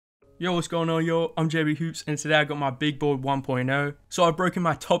Yo, what's going on, yo? I'm JBHOOPS, and today I got my big board 1.0. So I've broken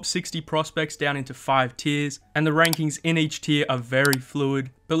my top 60 prospects down into 5 tiers, and the rankings in each tier are very fluid.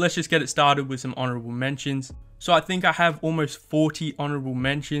 But let's just get it started with some honorable mentions. So I think I have almost 40 honorable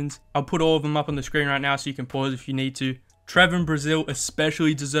mentions. I'll put all of them up on the screen right now so you can pause if you need to. Trevin Brazil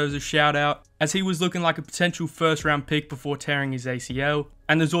especially deserves a shout out, as he was looking like a potential first round pick before tearing his ACL.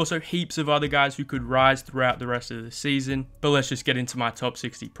 And there's also heaps of other guys who could rise throughout the rest of the season, but let's just get into my top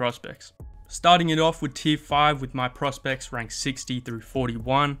 60 prospects. Starting it off with tier 5 with my prospects ranked 60 through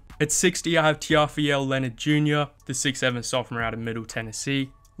 41. At 60 I have Tiafiel Leonard Jr., the 6'7 sophomore out of Middle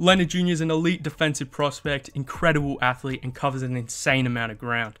Tennessee. Leonard Jr. is an elite defensive prospect, incredible athlete, and covers an insane amount of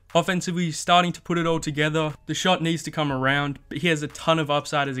ground. Offensively, he's starting to put it all together. The shot needs to come around, but he has a ton of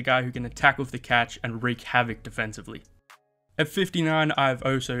upside as a guy who can attack with the catch and wreak havoc defensively. At 59, I have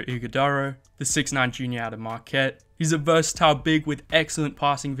Oso Ighodaro, the 6'9 junior out of Marquette. He's a versatile big with excellent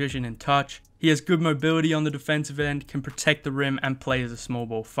passing vision and touch. He has good mobility on the defensive end, can protect the rim, and play as a small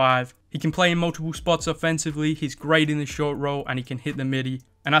ball 5. He can play in multiple spots offensively, he's great in the short roll, and he can hit the midi.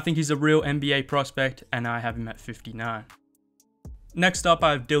 And I think he's a real NBA prospect, and I have him at 59. Next up,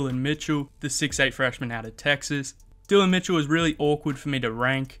 I have Dylan Mitchell, the 6'8 freshman out of Texas. Dylan Mitchell is really awkward for me to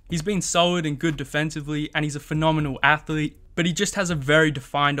rank. He's been solid and good defensively, and he's a phenomenal athlete, but he just has a very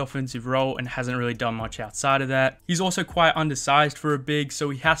defined offensive role and hasn't really done much outside of that. He's also quite undersized for a big,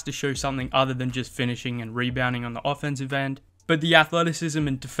 so he has to show something other than just finishing and rebounding on the offensive end. But the athleticism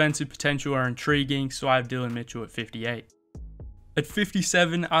and defensive potential are intriguing, so I have Dylan Mitchell at 58. At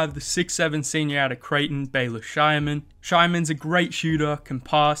 57, I have the 6'7 senior out of Creighton, Baylor Shireman. Shireman's a great shooter, can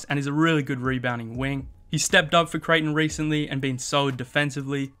pass, and is a really good rebounding wing. He stepped up for Creighton recently and been solid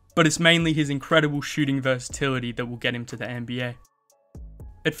defensively, but it's mainly his incredible shooting versatility that will get him to the NBA.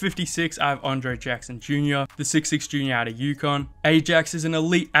 At 56, I have Andre Jackson Jr., the 6'6 junior out of UConn. Ajax is an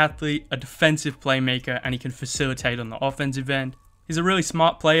elite athlete, a defensive playmaker, and he can facilitate on the offensive end. He's a really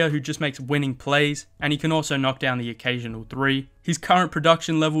smart player who just makes winning plays, and he can also knock down the occasional 3. His current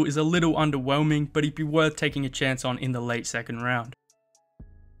production level is a little underwhelming, but he'd be worth taking a chance on in the late second round.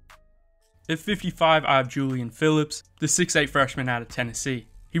 At 55, I have Julian Phillips, the 6'8 freshman out of Tennessee.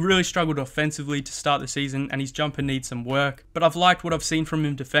 He really struggled offensively to start the season, and his jumper needs some work, but I've liked what I've seen from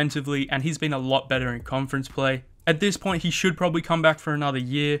him defensively, and he's been a lot better in conference play. At this point, he should probably come back for another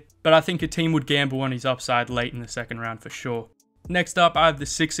year, but I think a team would gamble on his upside late in the second round for sure. Next up, I have the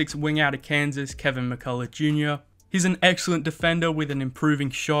 6'6 wing out of Kansas, Kevin McCullough Jr. He's an excellent defender with an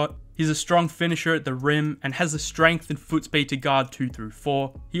improving shot. He's a strong finisher at the rim and has the strength and foot speed to guard 2 through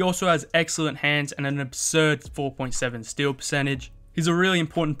 4. He also has excellent hands and an absurd 4.7 steal percentage. He's a really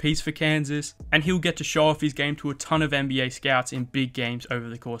important piece for Kansas, and he'll get to show off his game to a ton of NBA scouts in big games over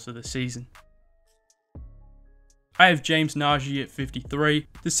the course of the season. I have James Nagy at 53.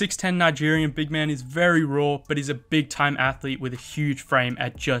 The 6'10 Nigerian big man is very raw, but is a big time athlete with a huge frame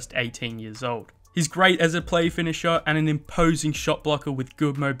at just 18 years old. He's great as a play finisher and an imposing shot blocker with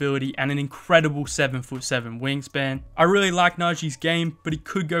good mobility and an incredible 7'7" wingspan. I really like Nagy's game, but he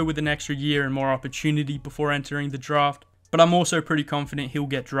could go with an extra year and more opportunity before entering the draft. But I'm also pretty confident he'll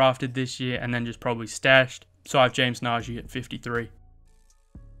get drafted this year and then just probably stashed, so I have James Nagy at 53.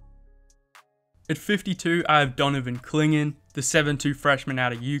 At 52, I have Donovan Clingan, the 7'2 freshman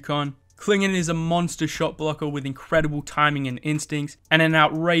out of UConn. Clingan is a monster shot blocker with incredible timing and instincts, and an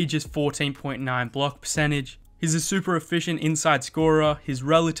outrageous 14.9 block percentage. He's a super efficient inside scorer, he's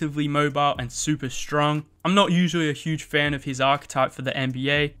relatively mobile and super strong. I'm not usually a huge fan of his archetype for the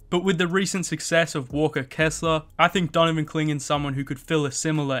NBA, but with the recent success of Walker Kessler, I think Donovan Clingan's someone who could fill a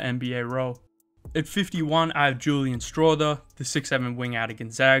similar NBA role. At 51, I have Julian Strawther, the 6'7 wing out of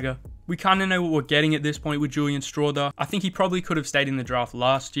Gonzaga. We kinda know what we're getting at this point with Julian Strawther. I think he probably could have stayed in the draft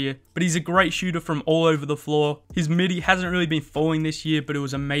last year, but he's a great shooter from all over the floor. His midi hasn't really been falling this year, but it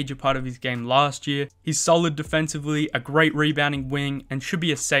was a major part of his game last year. He's solid defensively, a great rebounding wing, and should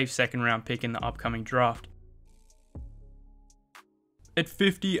be a safe second round pick in the upcoming draft. At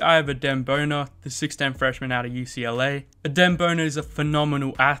 50, I have Adem Bona, the 6'10 freshman out of UCLA. Adem Bona is a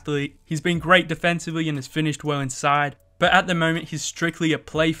phenomenal athlete. He's been great defensively and has finished well inside, but at the moment he's strictly a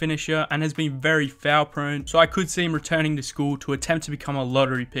play finisher and has been very foul prone, so I could see him returning to school to attempt to become a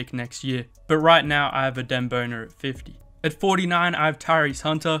lottery pick next year. But right now I have Adem Bona at 50. At 49, I have Tyrese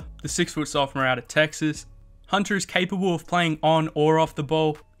Hunter, the 6' sophomore out of Texas. Hunter is capable of playing on or off the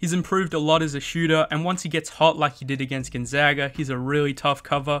ball. He's improved a lot as a shooter, and once he gets hot like he did against Gonzaga, he's a really tough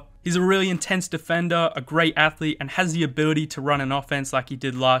cover. He's a really intense defender, a great athlete, and has the ability to run an offense like he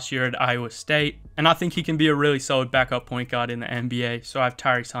did last year at Iowa State. And I think he can be a really solid backup point guard in the NBA, so I have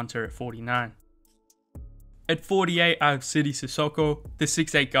Tyrese Hunter at 49. At 48, I have Sidy Cissoko, the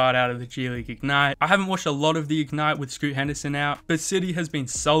 6'8 guard out of the G League Ignite. I haven't watched a lot of the Ignite with Scoot Henderson out, but Sidy has been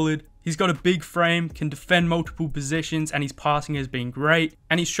solid. He's got a big frame, can defend multiple positions, and his passing has been great.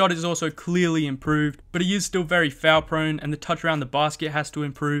 And his shot is also clearly improved, but he is still very foul prone, and the touch around the basket has to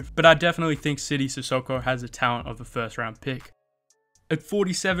improve. But I definitely think Sidy Cissoko has the talent of a first round pick. At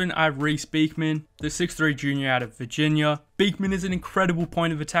 47, I have Reese Beekman, the 6'3 junior out of Virginia. Beekman is an incredible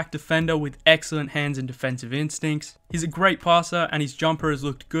point of attack defender with excellent hands and defensive instincts. He's a great passer and his jumper has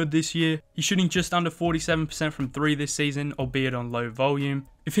looked good this year. He's shooting just under 47% from 3 this season, albeit on low volume.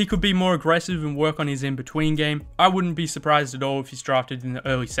 If he could be more aggressive and work on his in-between game, I wouldn't be surprised at all if he's drafted in the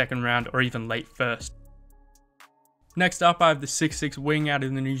early second round or even late first. Next up, I have the 6'6 wing out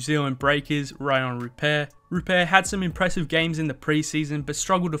of the New Zealand Breakers, Ryan Rupert. Rupert had some impressive games in the preseason, but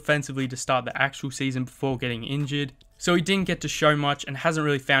struggled offensively to start the actual season before getting injured. So he didn't get to show much and hasn't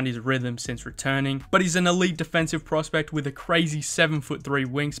really found his rhythm since returning. But he's an elite defensive prospect with a crazy 7'3"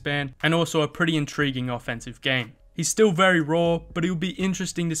 wingspan and also a pretty intriguing offensive game. He's still very raw, but it'll be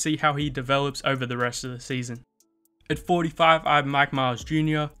interesting to see how he develops over the rest of the season. At 45, I have Mike Miles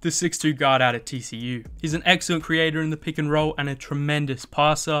Jr., the 6'2 guard out of TCU. He's an excellent creator in the pick and roll and a tremendous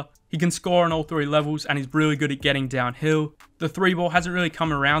passer. He can score on all 3 levels and he's really good at getting downhill. The 3-ball hasn't really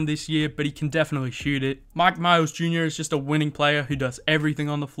come around this year, but he can definitely shoot it. Mike Miles Jr. is just a winning player who does everything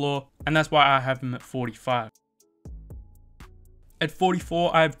on the floor, and that's why I have him at 45. At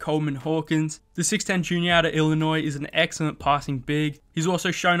 44, I have Coleman Hawkins. The 6'10 junior out of Illinois is an excellent passing big. He's also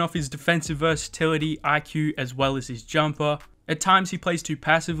shown off his defensive versatility, IQ, as well as his jumper. At times he plays too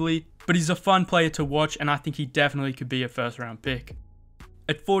passively, but he's a fun player to watch and I think he definitely could be a first round pick.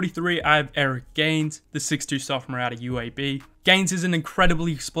 At 43, I have Eric Gaines, the 6'2 sophomore out of UAB. Gaines is an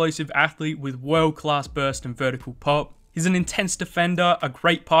incredibly explosive athlete with world-class burst and vertical pop. He's an intense defender, a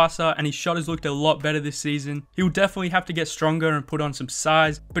great passer, and his shot has looked a lot better this season. He'll definitely have to get stronger and put on some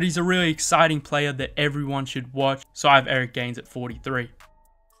size, but he's a really exciting player that everyone should watch, so I have Eric Gaines at 43.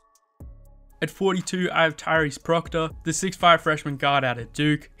 At 42, I have Tyrese Proctor, the 6'5 freshman guard out of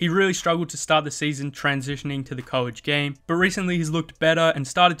Duke. He really struggled to start the season transitioning to the college game, but recently he's looked better and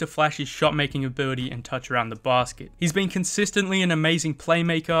started to flash his shot making ability and touch around the basket. He's been consistently an amazing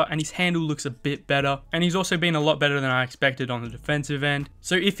playmaker and his handle looks a bit better, and he's also been a lot better than I expected on the defensive end.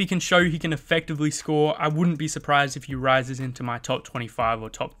 So if he can show he can effectively score, I wouldn't be surprised if he rises into my top 25 or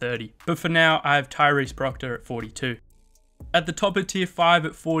top 30. But for now, I have Tyrese Proctor at 42. At the top of tier 5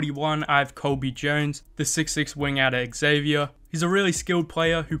 at 41, I have Colby Jones, the 6'6 wing out of Xavier. He's a really skilled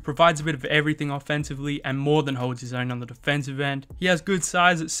player who provides a bit of everything offensively and more than holds his own on the defensive end. He has good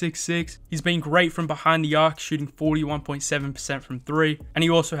size at 6'6", he's been great from behind the arc, shooting 41.7% from 3, and he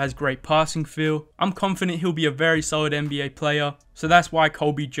also has great passing feel. I'm confident he'll be a very solid NBA player, so that's why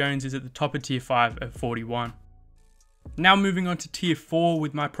Colby Jones is at the top of tier 5 at 41. Now moving on to tier 4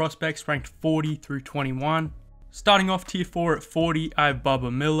 with my prospects ranked 40 through 21. Starting off tier 4 at 40, I have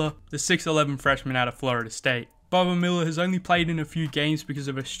Bubba Miller, the 6'11 freshman out of Florida State. Bubba Miller has only played in a few games because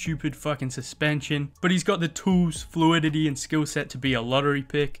of a stupid fucking suspension, but he's got the tools, fluidity, and skill set to be a lottery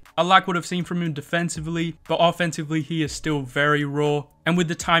pick. I like what I've seen from him defensively, but offensively he is still very raw, and with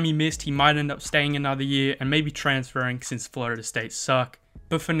the time he missed, he might end up staying another year and maybe transferring since Florida State suck.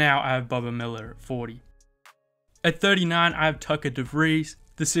 But for now, I have Bubba Miller at 40. At 39, I have Tucker DeVries,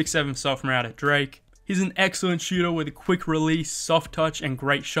 the 6'7 sophomore out of Drake. He's an excellent shooter with a quick release, soft touch, and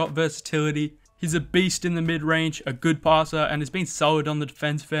great shot versatility. He's a beast in the mid-range, a good passer, and has been solid on the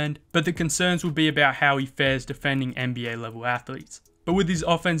defensive end, but the concerns will be about how he fares defending NBA level athletes. But with his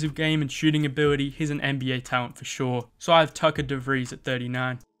offensive game and shooting ability, he's an NBA talent for sure, so I have Tucker DeVries at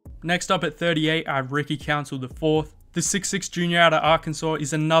 39. Next up at 38, I have Ricky Council IV. The 6'6 junior out of Arkansas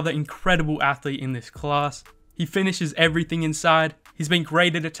is another incredible athlete in this class. He finishes everything inside. He's been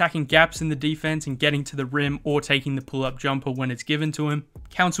great at attacking gaps in the defense and getting to the rim or taking the pull-up jumper when it's given to him.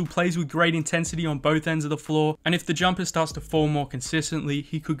 Council plays with great intensity on both ends of the floor, and if the jumper starts to fall more consistently,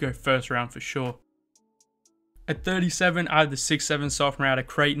 he could go first round for sure. At 37, I have the 6'7 sophomore out of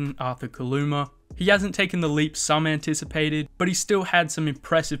Creighton, Arthur Kaluma. He hasn't taken the leap some anticipated, but he still had some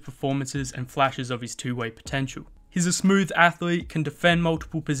impressive performances and flashes of his two-way potential. He's a smooth athlete, can defend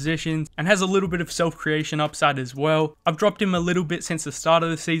multiple positions, and has a little bit of self-creation upside as well. I've dropped him a little bit since the start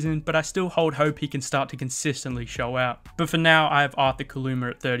of the season, but I still hold hope he can start to consistently show out. But for now, I have Arthur Kaluma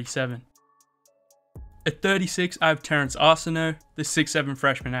at 37. At 36, I have Terrence Arsenault, the 6'7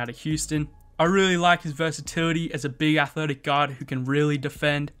 freshman out of Houston. I really like his versatility as a big athletic guard who can really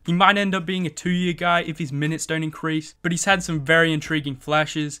defend. He might end up being a 2-year guy if his minutes don't increase, but he's had some very intriguing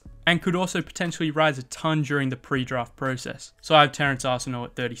flashes and could also potentially rise a ton during the pre-draft process. So I have Terrence Arsenault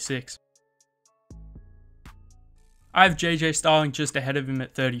at 36. I have JJ Starling just ahead of him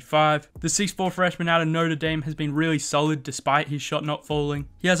at 35. The 6'4 freshman out of Notre Dame has been really solid despite his shot not falling.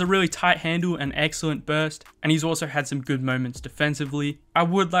 He has a really tight handle and excellent burst, and he's also had some good moments defensively. I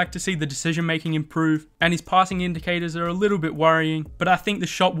would like to see the decision making improve, and his passing indicators are a little bit worrying, but I think the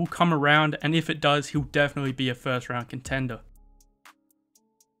shot will come around, and if it does, he'll definitely be a first round contender.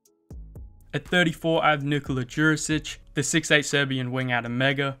 At 34, I have Nikola Jurisic, the 6'8 Serbian wing out of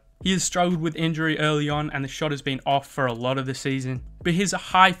Mega. He has struggled with injury early on and the shot has been off for a lot of the season, but he's a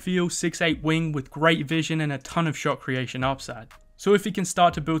high feel 6'8 wing with great vision and a ton of shot creation upside. So if he can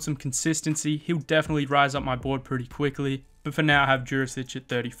start to build some consistency, he'll definitely rise up my board pretty quickly, but for now I have Jurisic at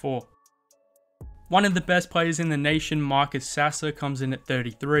 34. One of the best players in the nation, Marcus Sasser, comes in at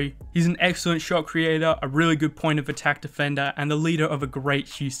 33. He's an excellent shot creator, a really good point of attack defender, and the leader of a great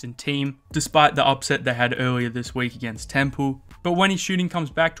Houston team, despite the upset they had earlier this week against Temple. But when his shooting comes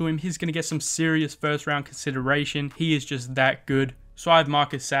back to him, he's going to get some serious first round consideration. He is just that good. So I have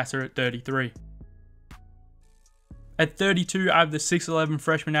Marcus Sasser at 33. At 32, I have the 6'11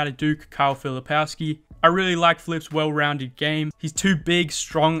 freshman out of Duke, Kyle Filipowski. I really like Flip's well-rounded game. He's too big,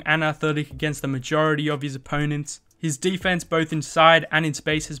 strong, and athletic against the majority of his opponents. His defense both inside and in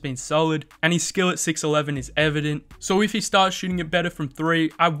space has been solid, and his skill at 6'11 is evident. So if he starts shooting it better from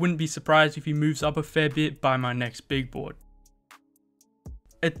 3, I wouldn't be surprised if he moves up a fair bit by my next big board.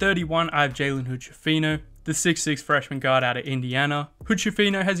 At 31, I have Jalen Hood-Schifino, the 6'6 freshman guard out of Indiana.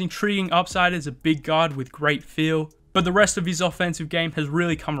 Hood-Schifino has intriguing upside as a big guard with great feel, but the rest of his offensive game has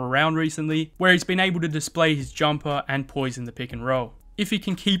really come around recently, where he's been able to display his jumper and poison the pick and roll. If he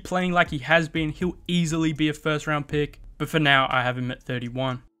can keep playing like he has been, he'll easily be a first round pick, but for now I have him at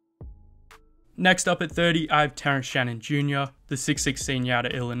 31. Next up at 30, I have Terrence Shannon Jr., the 6'6 senior out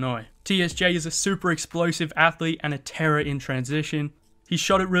of Illinois. TSJ is a super explosive athlete and a terror in transition. He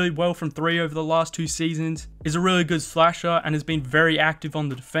shot it really well from 3 over the last 2 seasons, is a really good slasher, and has been very active on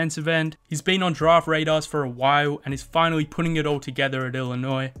the defensive end. He's been on draft radars for a while and is finally putting it all together at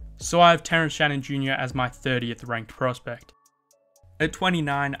Illinois, so I have Terrence Shannon Jr. as my 30th ranked prospect. At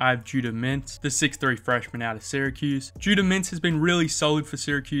 29, I have Judah Mintz, the 6'3 freshman out of Syracuse. Judah Mintz has been really solid for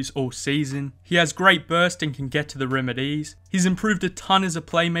Syracuse all season. He has great burst and can get to the rim at ease. He's improved a ton as a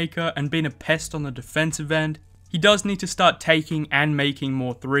playmaker and been a pest on the defensive end. He does need to start taking and making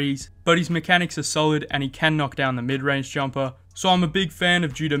more threes, but his mechanics are solid and he can knock down the mid-range jumper, so I'm a big fan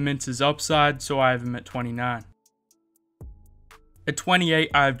of Judah Mintz's upside, so I have him at 29. At 28,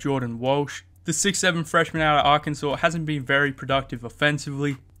 I have Jordan Walsh. The 6'7 freshman out of Arkansas hasn't been very productive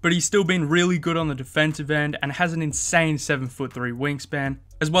offensively, but he's still been really good on the defensive end and has an insane 7'3" wingspan,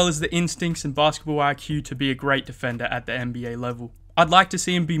 as well as the instincts and basketball IQ to be a great defender at the NBA level. I'd like to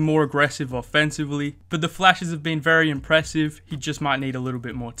see him be more aggressive offensively, but the flashes have been very impressive. He just might need a little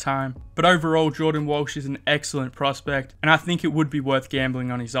bit more time. But overall, Jordan Walsh is an excellent prospect, and I think it would be worth gambling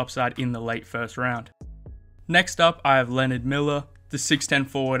on his upside in the late first round. Next up, I have Leonard Miller, the 6'10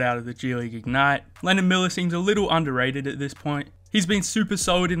 forward out of the G League Ignite. Leonard Miller seems a little underrated at this point. He's been super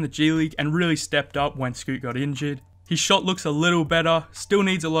solid in the G League and really stepped up when Scoot got injured. His shot looks a little better, still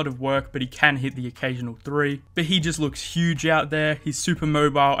needs a lot of work, but he can hit the occasional 3. But he just looks huge out there, he's super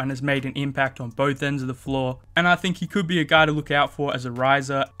mobile and has made an impact on both ends of the floor. And I think he could be a guy to look out for as a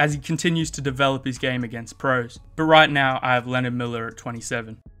riser as he continues to develop his game against pros. But right now, I have Leonard Miller at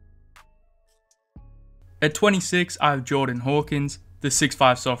 27. At 26, I have Jordan Hawkins, the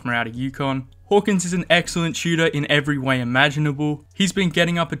 6'5 sophomore out of UConn. Hawkins is an excellent shooter in every way imaginable. He's been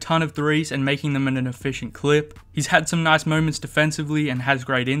getting up a ton of threes and making them at an efficient clip. He's had some nice moments defensively and has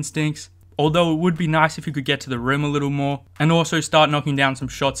great instincts, although it would be nice if he could get to the rim a little more and also start knocking down some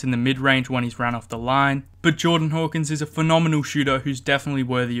shots in the mid-range when he's run off the line. But Jordan Hawkins is a phenomenal shooter who's definitely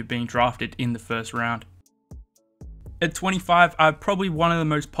worthy of being drafted in the first round. At 25, I have probably one of the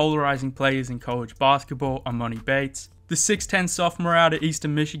most polarizing players in college basketball, Emoni Bates. The 6'10 sophomore out of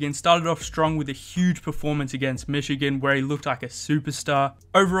Eastern Michigan started off strong with a huge performance against Michigan where he looked like a superstar.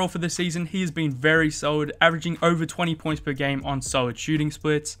 Overall for the season, he has been very solid, averaging over 20 points per game on solid shooting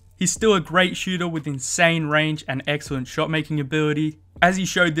splits. He's still a great shooter with insane range and excellent shot making ability, as he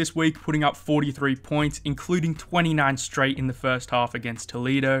showed this week, putting up 43 points, including 29 straight in the first half against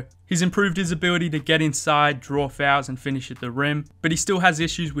Toledo. He's improved his ability to get inside, draw fouls and finish at the rim, but he still has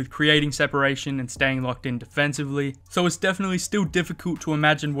issues with creating separation and staying locked in defensively, so it's definitely still difficult to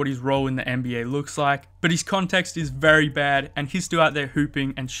imagine what his role in the NBA looks like, but his context is very bad and he's still out there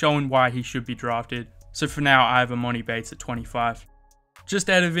hooping and showing why he should be drafted. So for now, I have Emoni Bates at 25. Just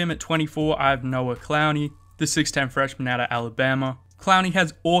ahead of him at 24, I have Noah Clowney, the 6'10 freshman out of Alabama. Clowney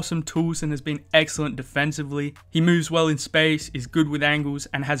has awesome tools and has been excellent defensively. He moves well in space, is good with angles,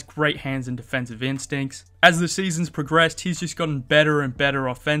 and has great hands and defensive instincts. As the season's progressed, he's just gotten better and better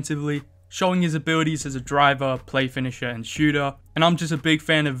offensively, showing his abilities as a driver, play finisher, and shooter. And I'm just a big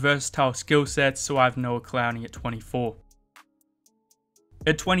fan of versatile skill sets, so I have Noah Clowney at 24.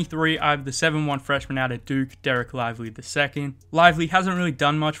 At 23, I have the 7'1" freshman out of Duke, Derek Lively II. Lively hasn't really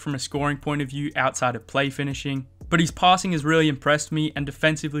done much from a scoring point of view outside of play finishing, but his passing has really impressed me, and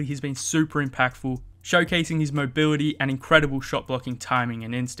defensively he's been super impactful, showcasing his mobility and incredible shot blocking timing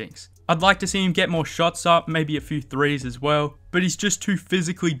and instincts. I'd like to see him get more shots up, maybe a few threes as well, but he's just too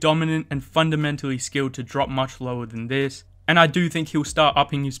physically dominant and fundamentally skilled to drop much lower than this. And I do think he'll start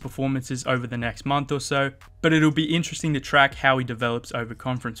upping his performances over the next month or so, but it'll be interesting to track how he develops over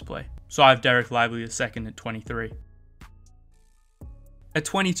conference play. So I have Derek Lively II at 23. At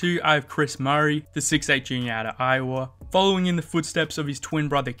 22, I have Chris Murray, the 6'8" junior out of Iowa. Following in the footsteps of his twin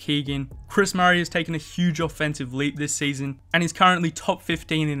brother Keegan, Chris Murray has taken a huge offensive leap this season and is currently top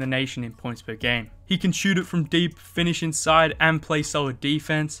 15 in the nation in points per game. He can shoot it from deep, finish inside, and play solid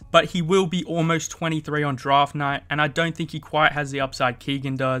defense, but he will be almost 23 on draft night, and I don't think he quite has the upside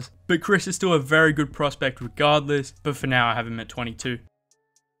Keegan does. But Chris is still a very good prospect regardless, but for now I have him at 22.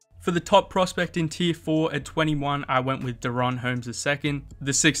 For the top prospect in tier 4 at 21, I went with Deron Holmes II,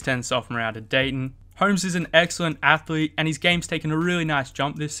 the 6'10" sophomore out of Dayton. Holmes is an excellent athlete and his game's taken a really nice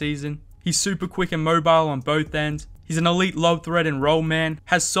jump this season. He's super quick and mobile on both ends. He's an elite lob threat and roll man,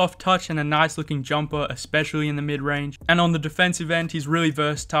 has soft touch and a nice looking jumper, especially in the mid-range. And on the defensive end, he's really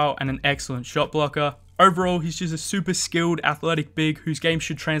versatile and an excellent shot blocker. Overall, he's just a super skilled, athletic big whose game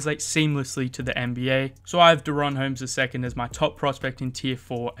should translate seamlessly to the NBA. So I have Deron Holmes II as my top prospect in tier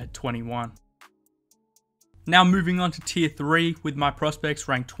 4 at 21. Now moving on to tier 3 with my prospects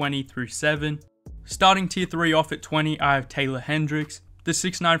ranked 20 through 7. Starting tier 3 off at 20, I have Taylor Hendricks. The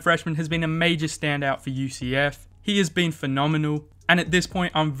 6'9" freshman has been a major standout for UCF. He has been phenomenal, and at this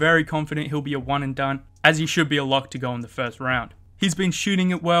point I'm very confident he'll be a one and done, as he should be a lock to go in the first round. He's been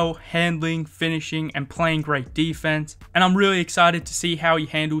shooting it well, handling, finishing, and playing great defense, and I'm really excited to see how he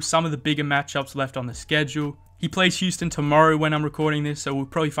handles some of the bigger matchups left on the schedule. He plays Houston tomorrow when I'm recording this, so we'll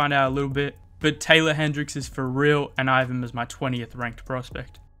probably find out a little bit, but Taylor Hendricks is for real, and I have him as my 20th ranked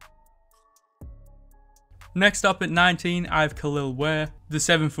prospect. Next up at 19, I have Khalil Ware, the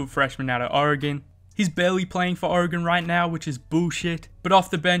 7-foot freshman out of Oregon. He's barely playing for Oregon right now, which is bullshit, but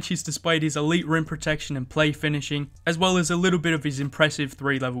off the bench he's displayed his elite rim protection and play finishing, as well as a little bit of his impressive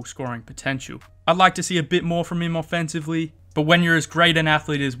 3-level scoring potential. I'd like to see a bit more from him offensively, but when you're as great an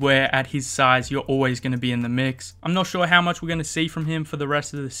athlete as Ware at his size, you're always going to be in the mix. I'm not sure how much we're going to see from him for the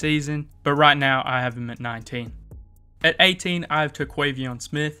rest of the season, but right now I have him at 19. At 18, I have Terquavion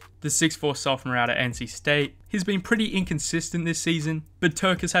Smith, the 6'4" sophomore out of NC State. He's been pretty inconsistent this season, but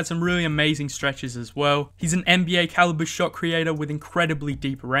Turk has had some really amazing stretches as well. He's an NBA caliber shot creator with incredibly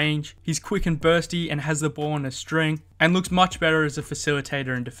deep range. He's quick and bursty and has the ball on a string, and looks much better as a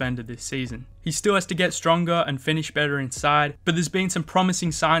facilitator and defender this season. He still has to get stronger and finish better inside, but there's been some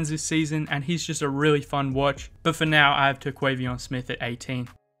promising signs this season and he's just a really fun watch. But for now, I have Terquavion Smith at 18.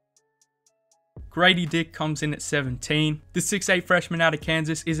 Grady Dick comes in at 17. The 6'8" freshman out of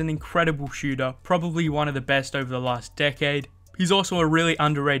Kansas is an incredible shooter, probably one of the best over the last decade. He's also a really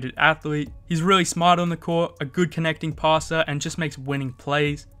underrated athlete. He's really smart on the court, a good connecting passer, and just makes winning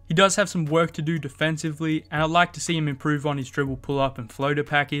plays. He does have some work to do defensively, and I'd like to see him improve on his dribble pull-up and floater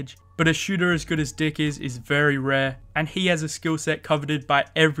package. But a shooter as good as Dick is very rare, and he has a skill set coveted by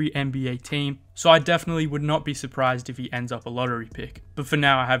every NBA team, so I definitely would not be surprised if he ends up a lottery pick. But for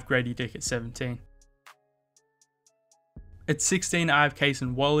now, I have Grady Dick at 17. At 16, I have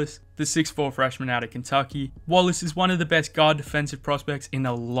Cason Wallace, the 6'4" freshman out of Kentucky. Wallace is one of the best guard defensive prospects in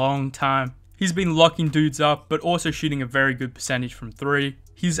a long time. He's been locking dudes up, but also shooting a very good percentage from 3.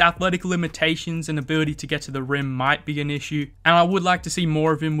 His athletic limitations and ability to get to the rim might be an issue, and I would like to see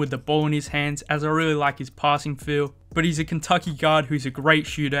more of him with the ball in his hands, as I really like his passing feel. But he's a Kentucky guard who's a great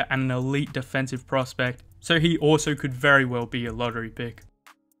shooter and an elite defensive prospect, so he also could very well be a lottery pick.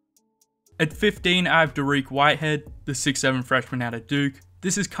 At 15, I have Dariq Whitehead, the 6'7" freshman out of Duke.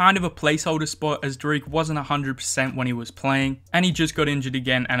 This is kind of a placeholder spot as Dariq wasn't 100% when he was playing, and he just got injured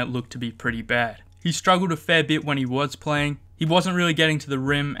again and it looked to be pretty bad. He struggled a fair bit when he was playing. He wasn't really getting to the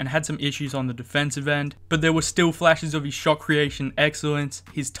rim and had some issues on the defensive end, but there were still flashes of his shot creation excellence.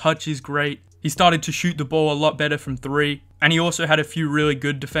 His touch is great. He started to shoot the ball a lot better from 3, and he also had a few really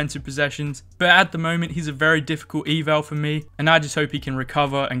good defensive possessions. But at the moment, he's a very difficult eval for me, and I just hope he can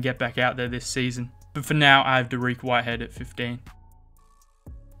recover and get back out there this season. But for now, I have Dariq Whitehead at 15.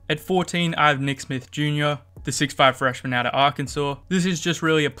 At 14, I have Nick Smith Jr., the 6'5 freshman out of Arkansas. This is just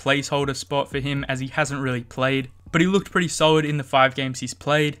really a placeholder spot for him as he hasn't really played, but he looked pretty solid in the 5 games he's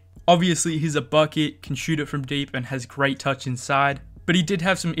played. Obviously he's a bucket, can shoot it from deep and has great touch inside, but he did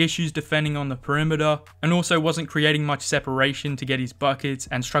have some issues defending on the perimeter and also wasn't creating much separation to get his buckets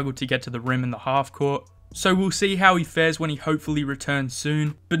and struggled to get to the rim in the half court. So we'll see how he fares when he hopefully returns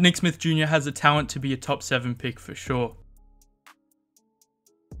soon, but Nick Smith Jr. has the talent to be a top 7 pick for sure.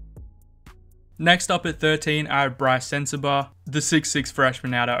 Next up at 13, I have Bryce Sensabaugh, the 6'6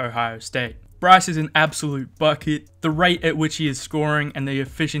 freshman out of Ohio State. Bryce is an absolute bucket. The rate at which he is scoring and the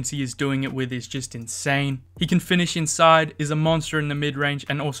efficiency he is doing it with is just insane. He can finish inside, is a monster in the mid-range,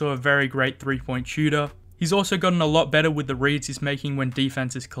 and also a very great 3-point shooter. He's also gotten a lot better with the reads he's making when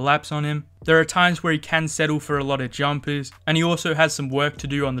defenses collapse on him. There are times where he can settle for a lot of jumpers, and he also has some work to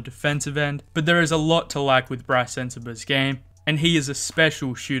do on the defensive end, but there is a lot to like with Bryce Sensabaugh's game, and he is a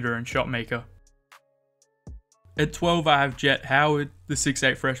special shooter and shot maker. At 12, I have Jett Howard, the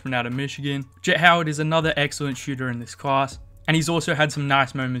 6'8 freshman out of Michigan. Jett Howard is another excellent shooter in this class, and he's also had some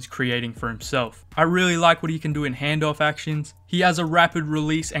nice moments creating for himself. I really like what he can do in handoff actions. He has a rapid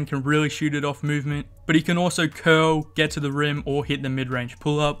release and can really shoot it off movement, but he can also curl, get to the rim, or hit the mid-range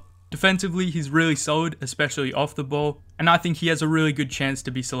pull-up. Defensively, he's really solid, especially off the ball, and I think he has a really good chance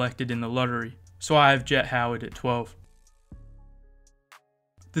to be selected in the lottery. So I have Jett Howard at 12.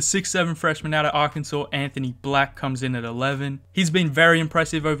 The 6'7 freshman out of Arkansas, Anthony Black, comes in at 11. He's been very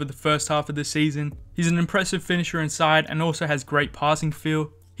impressive over the first half of the season. He's an impressive finisher inside and also has great passing feel.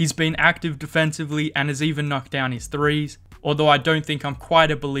 He's been active defensively and has even knocked down his threes, although I don't think I'm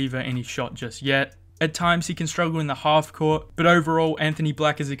quite a believer in his shot just yet. At times he can struggle in the half court, but overall Anthony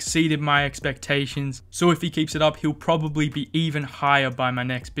Black has exceeded my expectations, so if he keeps it up he'll probably be even higher by my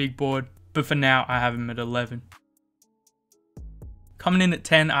next big board, but for now I have him at 11. Coming in at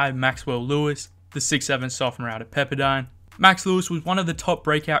 10, I have Maxwell Lewis, the 6'7 sophomore out of Pepperdine. Max Lewis was one of the top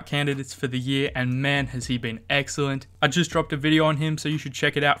breakout candidates for the year, and man has he been excellent. I just dropped a video on him, so you should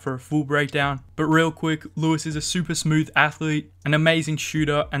check it out for a full breakdown. But real quick, Lewis is a super smooth athlete, an amazing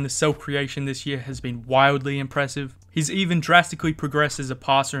shooter, and the self-creation this year has been wildly impressive. He's even drastically progressed as a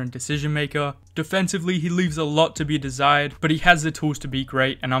passer and decision maker. Defensively, he leaves a lot to be desired, but he has the tools to be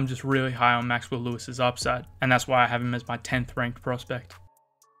great, and I'm just really high on Maxwell Lewis's upside, and that's why I have him as my 10th ranked prospect.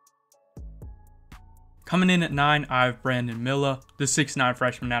 Coming in at 9, I have Brandon Miller, the 6'9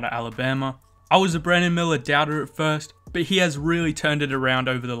 freshman out of Alabama. I was a Brandon Miller doubter at first, but he has really turned it around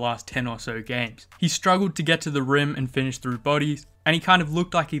over the last 10 or so games. He struggled to get to the rim and finish through bodies, and he kind of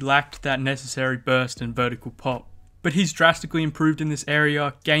looked like he lacked that necessary burst and vertical pop. But he's drastically improved in this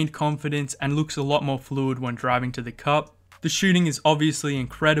area, gained confidence, and looks a lot more fluid when driving to the cup. The shooting is obviously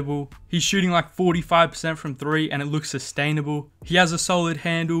incredible. He's shooting like 45% from 3 and it looks sustainable. He has a solid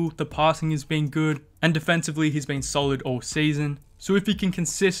handle, the passing has been good, and defensively he's been solid all season. So if he can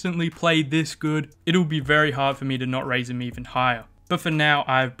consistently play this good, it'll be very hard for me to not raise him even higher. But for now,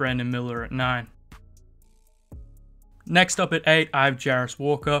 I have Brandon Miller at 9. Next up at 8, I have Jarris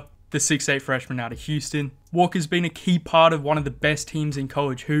Walker, the 6'8 freshman out of Houston. Walker's been a key part of one of the best teams in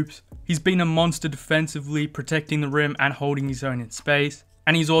college hoops. He's been a monster defensively, protecting the rim and holding his own in space.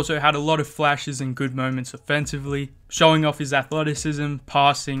 And he's also had a lot of flashes and good moments offensively, showing off his athleticism,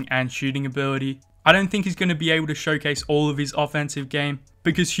 passing, and shooting ability. I don't think he's going to be able to showcase all of his offensive game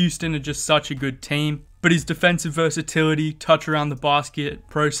because Houston are just such a good team, but his defensive versatility, touch around the basket,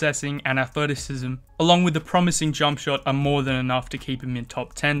 processing, and athleticism, along with the promising jump shot, are more than enough to keep him in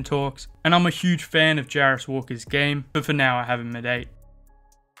top 10 talks. And I'm a huge fan of Jarris Walker's game, but for now I have him at 8.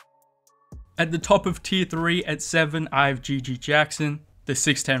 At the top of tier 3 at 7, I have GG Jackson, the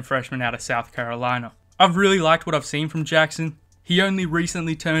 6'10 freshman out of South Carolina. I've really liked what I've seen from Jackson. He only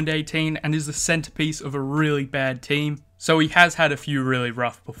recently turned 18 and is the centerpiece of a really bad team, so he has had a few really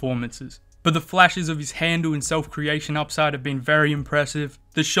rough performances. But the flashes of his handle and self-creation upside have been very impressive.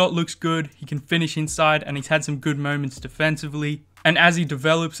 The shot looks good, he can finish inside, and he's had some good moments defensively. And as he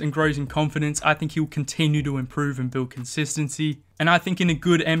develops and grows in confidence, I think he'll continue to improve and build consistency. And I think in a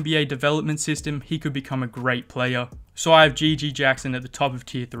good NBA development system, he could become a great player. So I have GG Jackson at the top of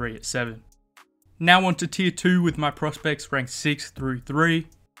tier 3 at 7. Now on to tier 2 with my prospects ranked 6 through 3.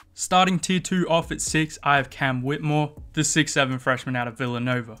 Starting tier 2 off at 6, I have Cam Whitmore, the 6'7 freshman out of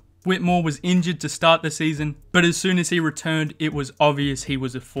Villanova. Whitmore was injured to start the season, but as soon as he returned, it was obvious he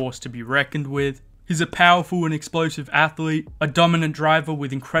was a force to be reckoned with. He's a powerful and explosive athlete, a dominant driver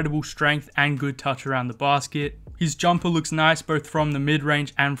with incredible strength and good touch around the basket. His jumper looks nice both from the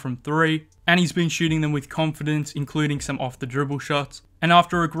mid-range and from 3, and he's been shooting them with confidence, including some off the dribble shots. And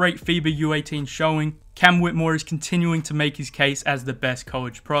after a great FIBA U18 showing, Cam Whitmore is continuing to make his case as the best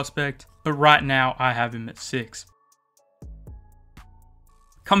college prospect, but right now I have him at 6.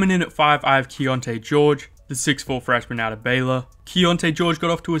 Coming in at 5, I have Keontae George, the 6'4" freshman out of Baylor. Keontae George got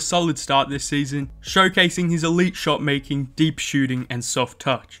off to a solid start this season, showcasing his elite shot making, deep shooting, and soft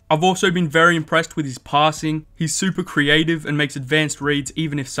touch. I've also been very impressed with his passing. He's super creative and makes advanced reads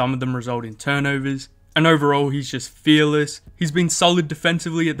even if some of them result in turnovers. And overall, he's just fearless. He's been solid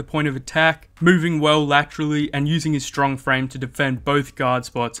defensively at the point of attack, moving well laterally and using his strong frame to defend both guard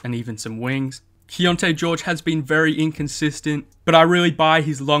spots and even some wings. Keontae George has been very inconsistent, but I really buy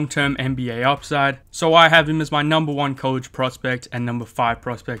his long-term NBA upside, so I have him as my number 1 college prospect and number 5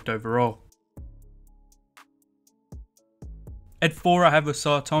 prospect overall. At 4, I have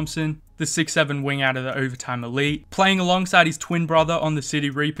Ausar Thompson, the 6'7" wing out of the Overtime Elite. Playing alongside his twin brother on the City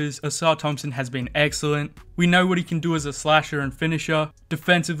Reapers, Ausar Thompson has been excellent. We know what he can do as a slasher and finisher.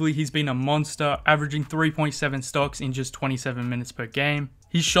 Defensively, he's been a monster, averaging 3.7 stocks in just 27 minutes per game.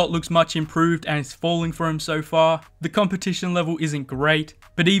 His shot looks much improved and is falling for him so far. The competition level isn't great,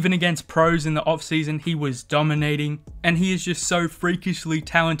 but even against pros in the offseason, he was dominating, and he is just so freakishly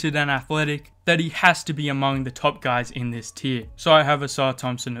talented and athletic that he has to be among the top guys in this tier. So I have Ausar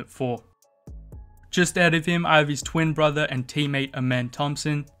Thompson at 4. Just out of him, I have his twin brother and teammate Amen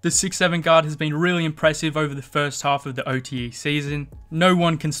Thompson. The 6'7" guard has been really impressive over the first half of the OTE season. No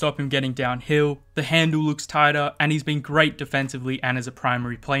one can stop him getting downhill, the handle looks tighter, and he's been great defensively and as a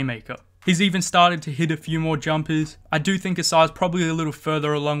primary playmaker. He's even started to hit a few more jumpers. I do think Ausar's probably a little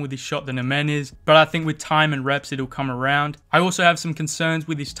further along with his shot than Amen is, but I think with time and reps it'll come around. I also have some concerns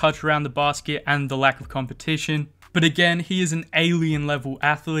with his touch around the basket and the lack of competition. But again, he is an alien level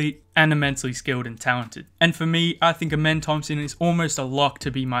athlete and immensely skilled and talented. And for me, I think Amen Thompson is almost a lock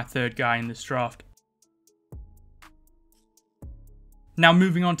to be my 3rd guy in this draft. Now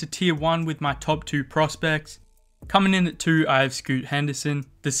moving on to tier 1 with my top 2 prospects. Coming in at 2, I have Scoot Henderson,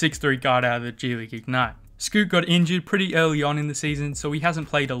 the 6'3" guard out of the G League Ignite. Scoot got injured pretty early on in the season, so he hasn't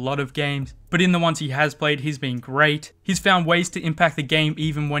played a lot of games, but in the ones he has played, he's been great. He's found ways to impact the game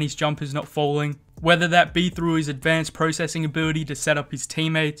even when his jumper's not falling, whether that be through his advanced processing ability to set up his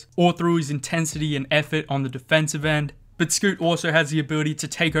teammates, or through his intensity and effort on the defensive end. But Scoot also has the ability to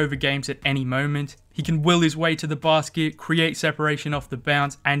take over games at any moment. He can will his way to the basket, create separation off the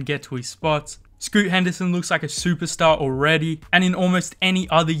bounce, and get to his spots. Scoot Henderson looks like a superstar already, and in almost any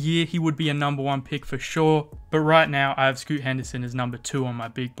other year he would be a number 1 pick for sure, but right now I have Scoot Henderson as number 2 on my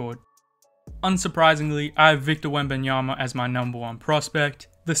big board. Unsurprisingly, I have Victor Wembanyama as my number 1 prospect.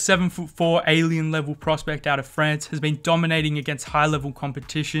 The 7'4" alien level prospect out of France has been dominating against high level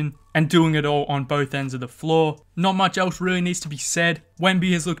competition and doing it all on both ends of the floor. Not much else really needs to be said.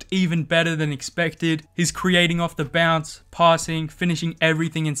 Wemby has looked even better than expected. He's creating off the bounce, passing, finishing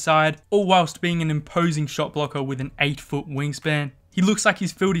everything inside, all whilst being an imposing shot blocker with an 8-foot wingspan. He looks like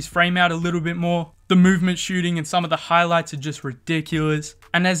he's filled his frame out a little bit more. The movement shooting and some of the highlights are just ridiculous.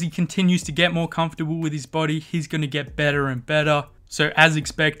 And as he continues to get more comfortable with his body, he's going to get better and better. So as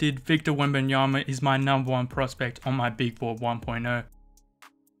expected, Victor Wembanyama is my number 1 prospect on my big board 1.0.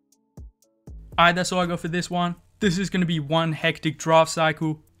 Alright, that's all I got for this one. This is going to be one hectic draft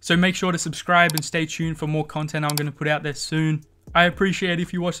cycle, so make sure to subscribe and stay tuned for more content I'm going to put out there soon. I appreciate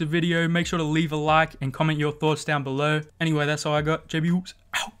if you watch the video, make sure to leave a like and comment your thoughts down below. Anyway, that's all I got. JBHOOPS.